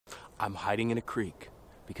I'm hiding in a creek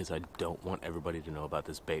because I don't want everybody to know about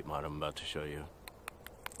this bait mod I'm about to show you.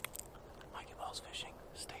 Mikeybalzz fishing.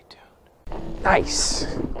 Stay tuned. Nice.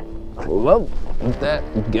 Love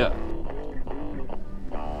that go.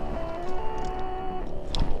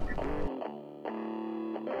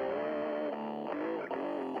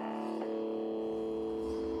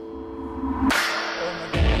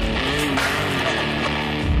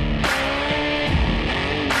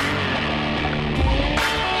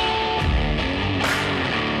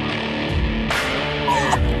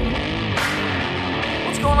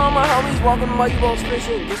 What's going on, my homies? Welcome to mikeybalzz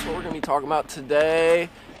fishing. Guess what we're gonna be talking about today?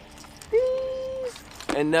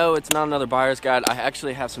 And no, it's not another buyer's guide. I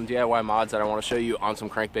actually have some DIY mods that I want to show you on some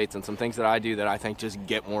crankbaits and some things that I do that I think just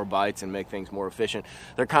get more bites and make things more efficient.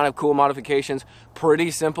 They're kind of cool modifications,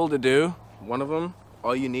 pretty simple to do. One of them,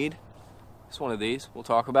 all you need is one of these. We'll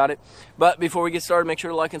talk about it. But before we get started, make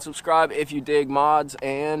sure to like and subscribe if you dig mods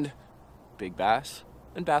and big bass.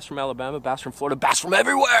 And bass from Alabama, bass from Florida, bass from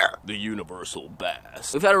everywhere! The universal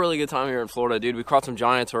bass. We've had a really good time here in Florida, dude. We caught some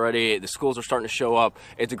giants already. The schools are starting to show up.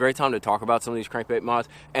 It's a great time to talk about some of these crankbait mods.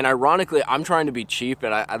 And ironically, I'm trying to be cheap,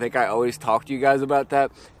 and I think I always talk to you guys about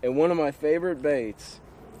that. And one of my favorite baits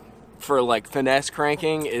for like finesse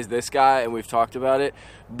cranking is this guy, and we've talked about it.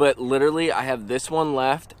 But literally, I have this one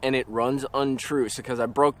left, and it runs untrue. So because I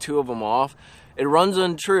broke two of them off, it runs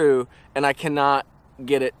untrue, and I cannot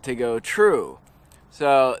get it to go true.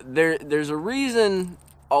 So there's a reason,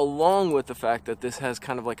 along with the fact that this has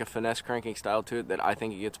kind of like a finesse cranking style to it, that I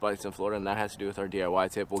think it gets bites in Florida, and that has to do with our DIY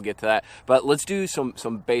tip. We'll get to that. But let's do some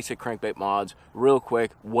basic crankbait mods real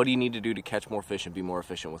quick. What do you need to do to catch more fish and be more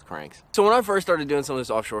efficient with cranks? So when I first started doing some of this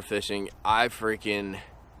offshore fishing, I freaking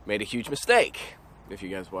made a huge mistake. If you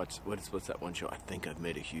guys watch, what's that one show? I think I've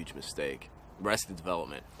made a huge mistake. Arrested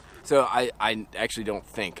Development. So I actually don't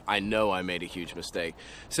think, I know I made a huge mistake.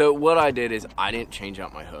 So what I did is I didn't change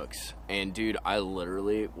out my hooks. And dude, I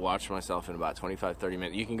literally watched myself in about 25-30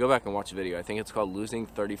 minutes. You can go back and watch the video. I think it's called Losing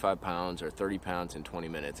 35 Pounds or 30 Pounds in 20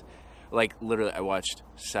 Minutes. Like literally I watched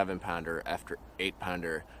 7-pounder after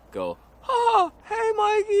 8-pounder go, oh, hey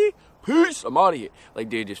Mikey, peace, I'm out of here. Like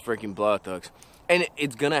dude, just freaking blow out the hooks. And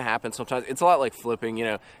it's gonna happen sometimes. It's a lot like flipping, you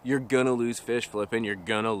know, you're gonna lose fish flipping, you're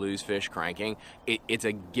gonna lose fish cranking. It's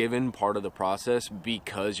a given part of the process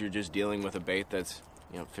because you're just dealing with a bait that's,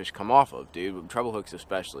 you know, fish come off of, dude. With treble hooks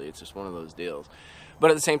especially, it's just one of those deals.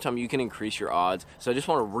 But at the same time, you can increase your odds. So I just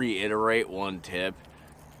wanna reiterate one tip.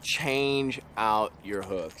 Change out your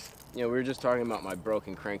hooks. You know, we were just talking about my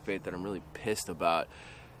broken crankbait that I'm really pissed about.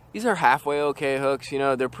 These are halfway okay hooks, you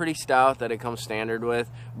know, they're pretty stout that it comes standard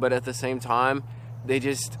with, but at the same time, they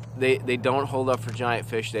don't hold up for giant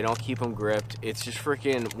fish. They don't keep them gripped. It's just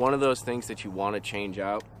freaking one of those things that you want to change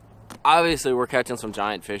out. Obviously, we're catching some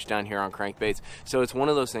giant fish down here on crankbaits, so it's one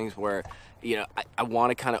of those things where, you know, I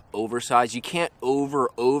want to kind of oversize. You can't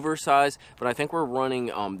oversize, but I think we're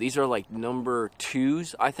running, these are like number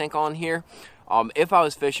 2s, I think, on here. If I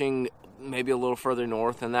was fishing maybe a little further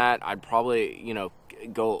north than that, I'd probably, you know,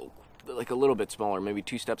 go like a little bit smaller, maybe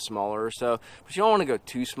 2 steps smaller or so, but you don't want to go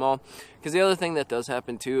too small, because the other thing that does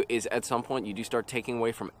happen too is at some point you do start taking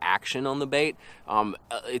away from action on the bait.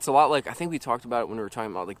 It's a lot like, I think we talked about it when we were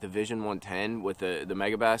talking about like the Vision 110 with the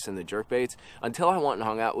megabass and the jerk baits. Until I went and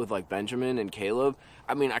hung out with like Benjamin and Caleb,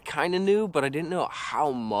 I mean, I kind of knew, but I didn't know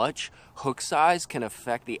how much hook size can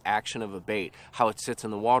affect the action of a bait, how it sits in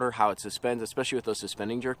the water, how it suspends, especially with those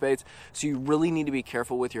suspending jerk baits. So you really need to be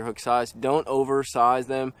careful with your hook size. Don't oversize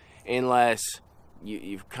them unless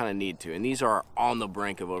you kind of need to. And these are on the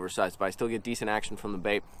brink of oversized, but I still get decent action from the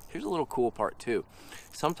bait. Here's a little cool part too.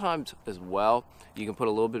 Sometimes as well, you can put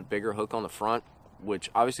a little bit bigger hook on the front,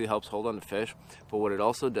 which obviously helps hold on to fish, but what it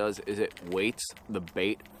also does is it weights the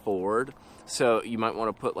bait forward. So you might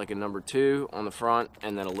want to put like a number 2 on the front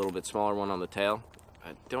and then a little bit smaller one on the tail.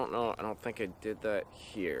 I don't know, I don't think I did that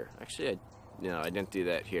here. Actually, I didn't do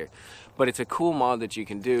that here. But it's a cool mod that you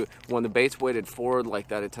can do. When the bait's weighted forward like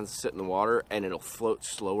that, it tends to sit in the water and it'll float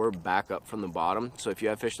slower back up from the bottom. So if you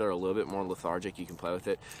have fish that are a little bit more lethargic, you can play with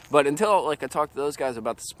it. But until like I talked to those guys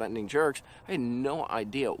about the suspending jerks, I had no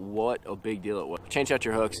idea what a big deal it was. Change out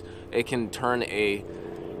your hooks. It can turn a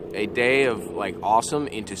day of like awesome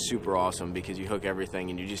into super awesome because you hook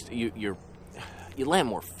everything and you land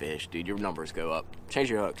more fish, dude. Your numbers go up.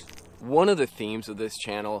 Change your hooks. One of the themes of this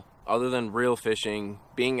channel, other than real fishing,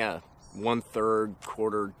 being a 1/3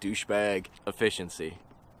 quarter douchebag, efficiency.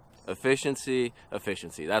 Efficiency.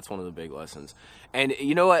 That's one of the big lessons. And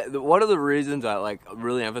you know what? One of the reasons I like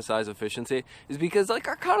really emphasize efficiency is because like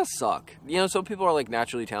I kind of suck. You know, some people are like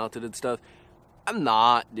naturally talented and stuff. I'm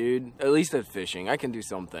not, dude. At least at fishing. I can do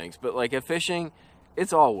some things. But like at fishing,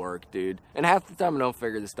 It's all work, dude. And half the time I don't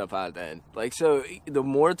figure this stuff out then. Like, so the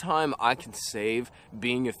more time I can save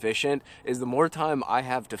being efficient is the more time I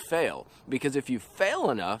have to fail. Because if you fail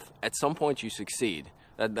enough, at some point you succeed.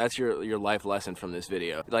 That's your life lesson from this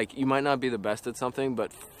video. Like, you might not be the best at something,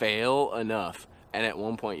 but fail enough, and at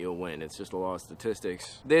one point you'll win. It's just a law of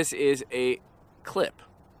statistics. This is a clip.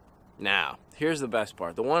 Now, here's the best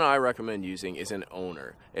part. The one I recommend using is an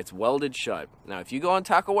owner. It's welded shut. Now, if you go on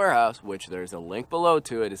Tackle Warehouse, which there's a link below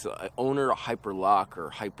to it, it's an owner hyperlock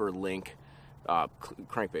or hyperlink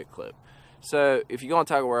crankbait clip. So if you go on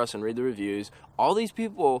Tackle Warehouse and read the reviews, all these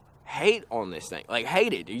people hate on this thing. Like,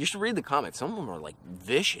 hate it. You should read the comments. Some of them are like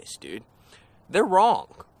vicious, dude. They're wrong.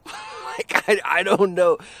 Like, I don't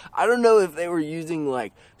know. I don't know if they were using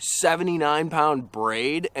like 79-pound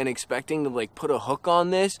braid and expecting to like put a hook on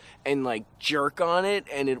this and like jerk on it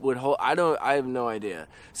and it would hold. I have no idea.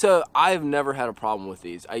 So I've never had a problem with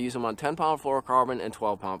these. I use them on 10-pound fluorocarbon and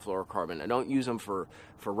 12-pound fluorocarbon. I don't use them for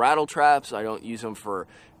rattle traps. I don't use them for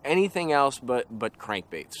anything else but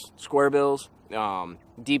crankbaits, square bills,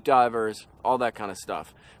 deep divers, all that kind of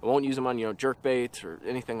stuff. I won't use them on, you know, jerk baits or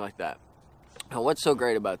anything like that. Now, what's so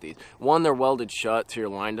great about these? One, they're welded shut so your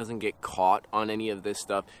line doesn't get caught on any of this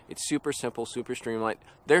stuff. It's super simple, super streamlined.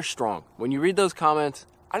 They're strong. When you read those comments,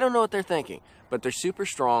 I don't know what they're thinking, but they're super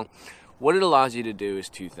strong. What it allows you to do is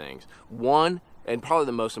two things. One, and probably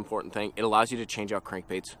the most important thing, it allows you to change out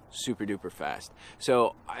crankbaits super duper fast.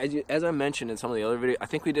 So as I mentioned in some of the other videos, I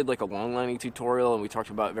think we did like a long lining tutorial and we talked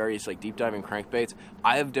about various like deep diving crankbaits.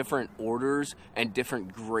 I have different orders and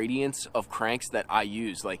different gradients of cranks that I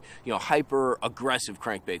use, like, you know, hyper aggressive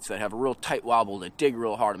crankbaits that have a real tight wobble, that dig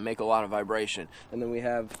real hard and make a lot of vibration. And then we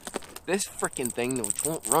have this freaking thing which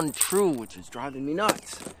won't run true, which is driving me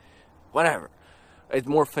nuts. Whatever. It's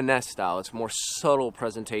more finesse style. It's more subtle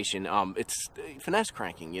presentation. It's finesse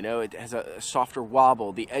cranking, you know. It has a softer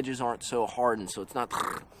wobble. The edges aren't so hardened, so it's not.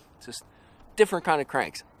 It's just different kind of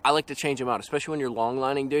cranks. I like to change them out, especially when you're long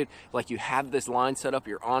lining, dude. Like, you have this line set up,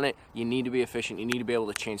 you're on it. You need to be efficient. You need to be able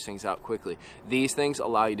to change things out quickly. These things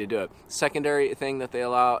allow you to do it. Secondary thing that they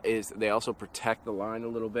allow is they also protect the line a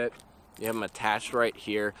little bit. You have them attached right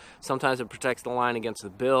here. Sometimes it protects the line against the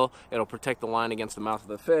bill. It'll protect the line against the mouth of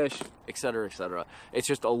the fish, etc., etc. It's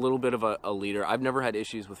just a little bit of a leader. I've never had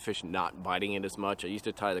issues with fish not biting it as much. I used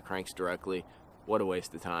to tie the cranks directly. What a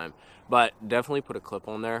waste of time. But definitely put a clip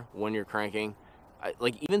on there when you're cranking.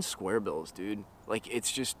 Like, even square bills, dude. Like,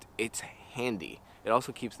 it's handy. It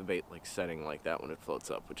also keeps the bait like setting like that when it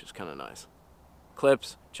floats up, which is kind of nice.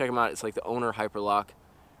 Clips, check them out. It's like the owner hyperlock.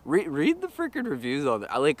 Read the freaking reviews on it.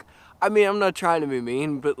 I mean, I'm not trying to be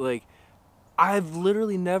mean, but like, I've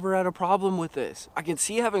literally never had a problem with this. I can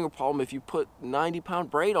see having a problem if you put 90-pound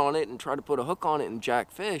braid on it and try to put a hook on it and jack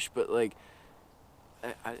fish, but like,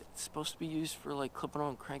 it's supposed to be used for like clipping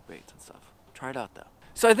on crankbaits and stuff. Try it out though.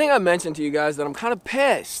 So I think I mentioned to you guys that I'm kind of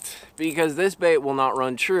pissed because this bait will not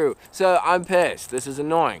run true. So I'm pissed. This is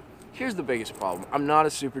annoying. Here's the biggest problem. I'm not a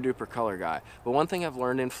super duper color guy, but one thing I've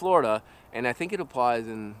learned in Florida, and I think it applies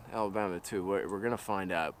in Alabama too, we're gonna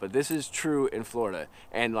find out, but this is true in Florida.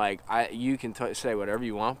 And like, you can say whatever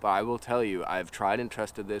you want, but I will tell you, I've tried and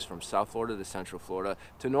tested this from South Florida to Central Florida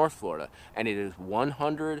to North Florida, and it is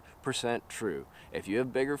 100% true. If you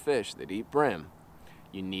have bigger fish that eat brim,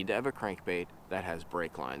 you need to have a crankbait that has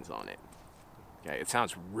brake lines on it. Okay, it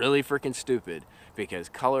sounds really freaking stupid because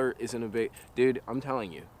color isn't a big, dude, I'm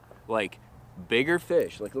telling you. Like, bigger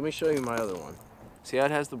fish, like, let me show you my other one. See how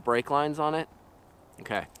it has the brake lines on it?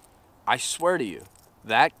 Okay, I swear to you,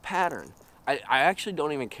 that pattern, I actually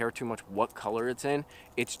don't even care too much what color it's in.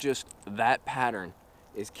 It's just that pattern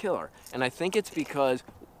is killer. And I think it's because,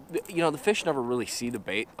 you know, the fish never really see the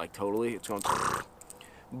bait, like, totally. It's going,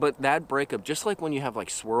 but that breakup, just like when you have like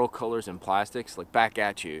swirl colors in plastics, like back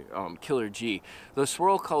at you, Killer G, those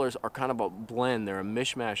swirl colors are kind of a blend. They're a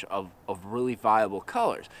mishmash of really viable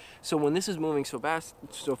colors. So when this is moving so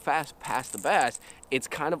fast past the bass, it's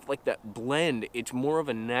kind of like that blend. It's more of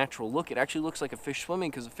a natural look. It actually looks like a fish swimming,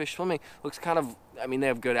 because the fish swimming looks kind of, I mean, they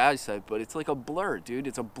have good eyesight, but it's like a blur, dude.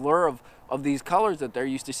 It's a blur of these colors that they're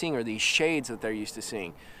used to seeing, or these shades that they're used to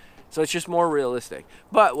seeing. So it's just more realistic.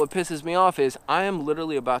 But what pisses me off is I am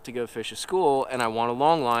literally about to go fish a school and I want a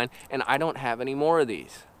long line and I don't have any more of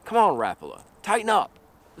these. Come on, Rapala, tighten up.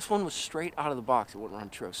 This one was straight out of the box. It wouldn't run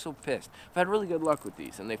true. I was so pissed. I've had really good luck with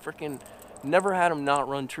these and they freaking never had them not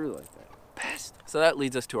run true like that. Pissed. So that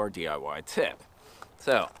leads us to our DIY tip.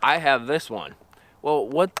 So I have this one. Well,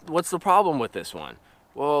 what's the problem with this one?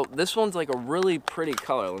 Well, this one's like a really pretty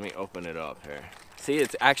color. Let me open it up here. See,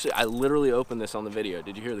 it's actually, I literally opened this on the video.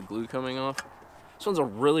 Did you hear the glue coming off? This one's a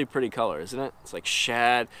really pretty color, isn't it? It's like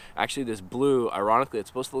shad. Actually, this blue, ironically, it's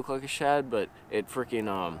supposed to look like a shad, but it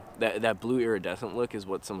freaking, that blue iridescent look is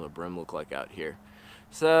what some of the brim look like out here.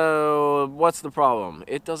 So, what's the problem?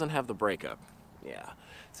 It doesn't have the breakup. Yeah.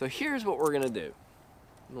 So here's what we're gonna do.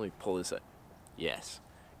 Let me pull this up. Yes.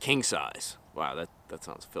 King size. Wow, that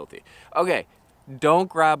sounds filthy. Okay, don't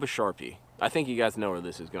grab a Sharpie. I think you guys know where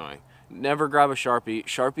this is going. Never grab a Sharpie.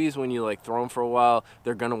 Sharpies, when you like throw them for a while,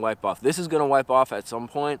 they're gonna wipe off. This is gonna wipe off at some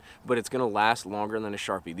point, but it's gonna last longer than a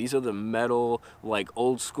Sharpie. These are the metal, like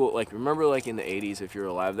old school, like remember like in the 80s, if you were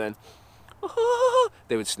alive then,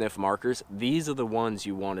 they would sniff markers. These are the ones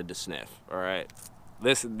you wanted to sniff, all right?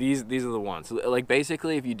 These are the ones. So, like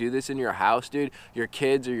basically, if you do this in your house, dude, your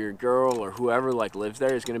kids or your girl or whoever like lives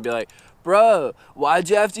there is gonna be like, bro, why'd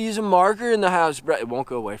you have to use a marker in the house, bro? It won't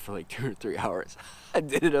go away for like 2 or 3 hours. I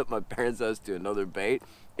did it at my parents' house to another bait.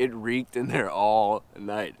 It reeked in there all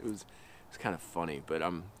night. It was kind of funny, but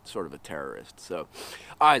I'm sort of a terrorist. So,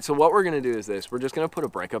 all right. So what we're gonna do is this. We're just gonna put a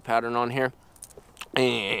breakup pattern on here,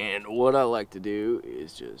 and what I like to do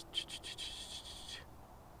is just.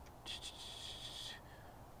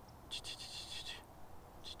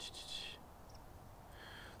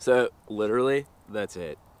 So literally, that's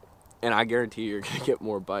it. And I guarantee you're gonna get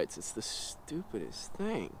more bites. It's the stupidest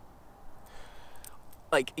thing.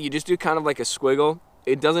 Like, you just do kind of like a squiggle.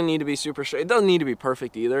 It doesn't need to be super straight. It doesn't need to be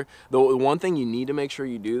perfect either. The one thing you need to make sure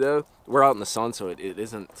you do though, we're out in the sun, so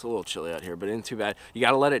it's a little chilly out here, but it isn't too bad. You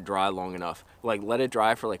gotta let it dry long enough. Like, let it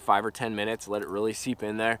dry for like 5 or 10 minutes, let it really seep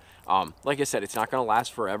in there. Like I said, it's not gonna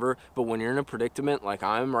last forever, but when you're in a predicament like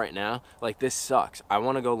I am right now, like this sucks. I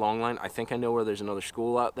wanna go long line. I think I know where there's another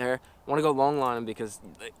school out there. I wanna go long line because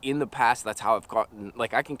in the past, that's how I've caught,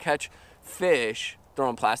 like I can catch fish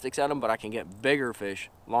throwing plastics at them, but I can get bigger fish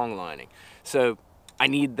long lining. So I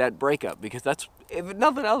need that breakup because that's, if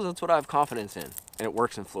nothing else, that's what I have confidence in, and it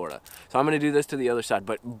works in Florida. So I'm gonna do this to the other side,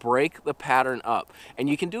 but break the pattern up. And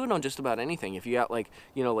you can do it on just about anything. If you got like,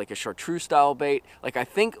 you know, like a chartreuse style bait, like I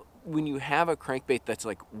think when you have a crankbait that's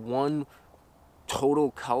like one total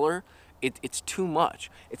color, it's too much.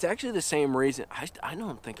 It's actually the same reason, I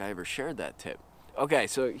don't think I ever shared that tip. Okay,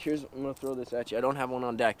 so here's, I'm gonna throw this at you. I don't have one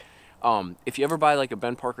on deck. If you ever buy like a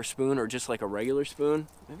Ben Parker spoon or just like a regular spoon,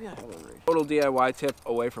 maybe I have one right. Total DIY tip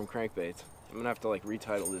away from crankbaits. I'm gonna have to like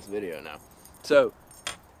retitle this video now. So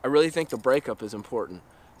I really think the breakup is important.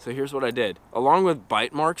 So here's what I did. Along with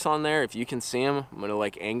bite marks on there, if you can see them, I'm gonna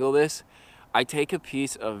like angle this. I take a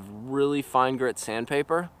piece of really fine grit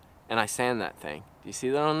sandpaper and I sand that thing. Do you see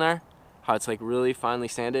that on there? How it's like really finely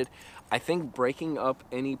sanded? I think breaking up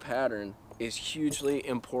any pattern is hugely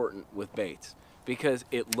important with baits, because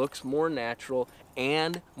it looks more natural,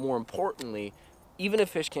 and more importantly, even if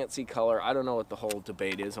fish can't see color, I don't know what the whole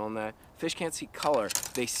debate is on that. Fish can't see color,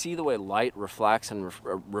 they see the way light reflects and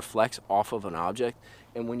reflects off of an object,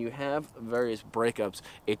 and when you have various breakups,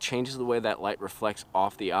 it changes the way that light reflects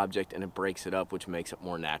off the object and it breaks it up, which makes it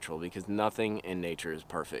more natural, because nothing in nature is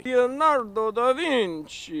perfect. Leonardo da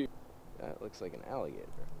Vinci! That looks like an alligator.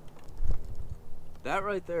 That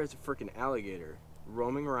right there is a freaking alligator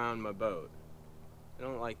roaming around my boat. I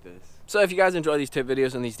don't like this. So if you guys enjoy these tip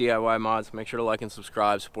videos and these DIY mods, make sure to like and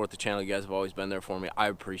subscribe, support the channel. You guys have always been there for me. I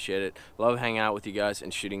appreciate it. Love hanging out with you guys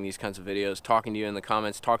and shooting these kinds of videos, talking to you in the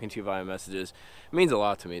comments, talking to you via messages. It means a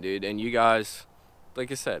lot to me, dude. And you guys,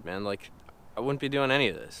 like I said, man, like I wouldn't be doing any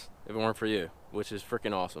of this if it weren't for you, which is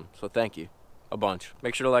freaking awesome. So thank you a bunch.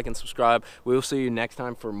 Make sure to like and subscribe. We will see you next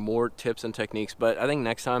time for more tips and techniques, but I think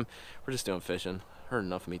next time we're just doing fishing. Heard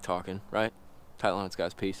enough of me talking, right? Tight lines,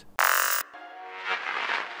 guys. Peace.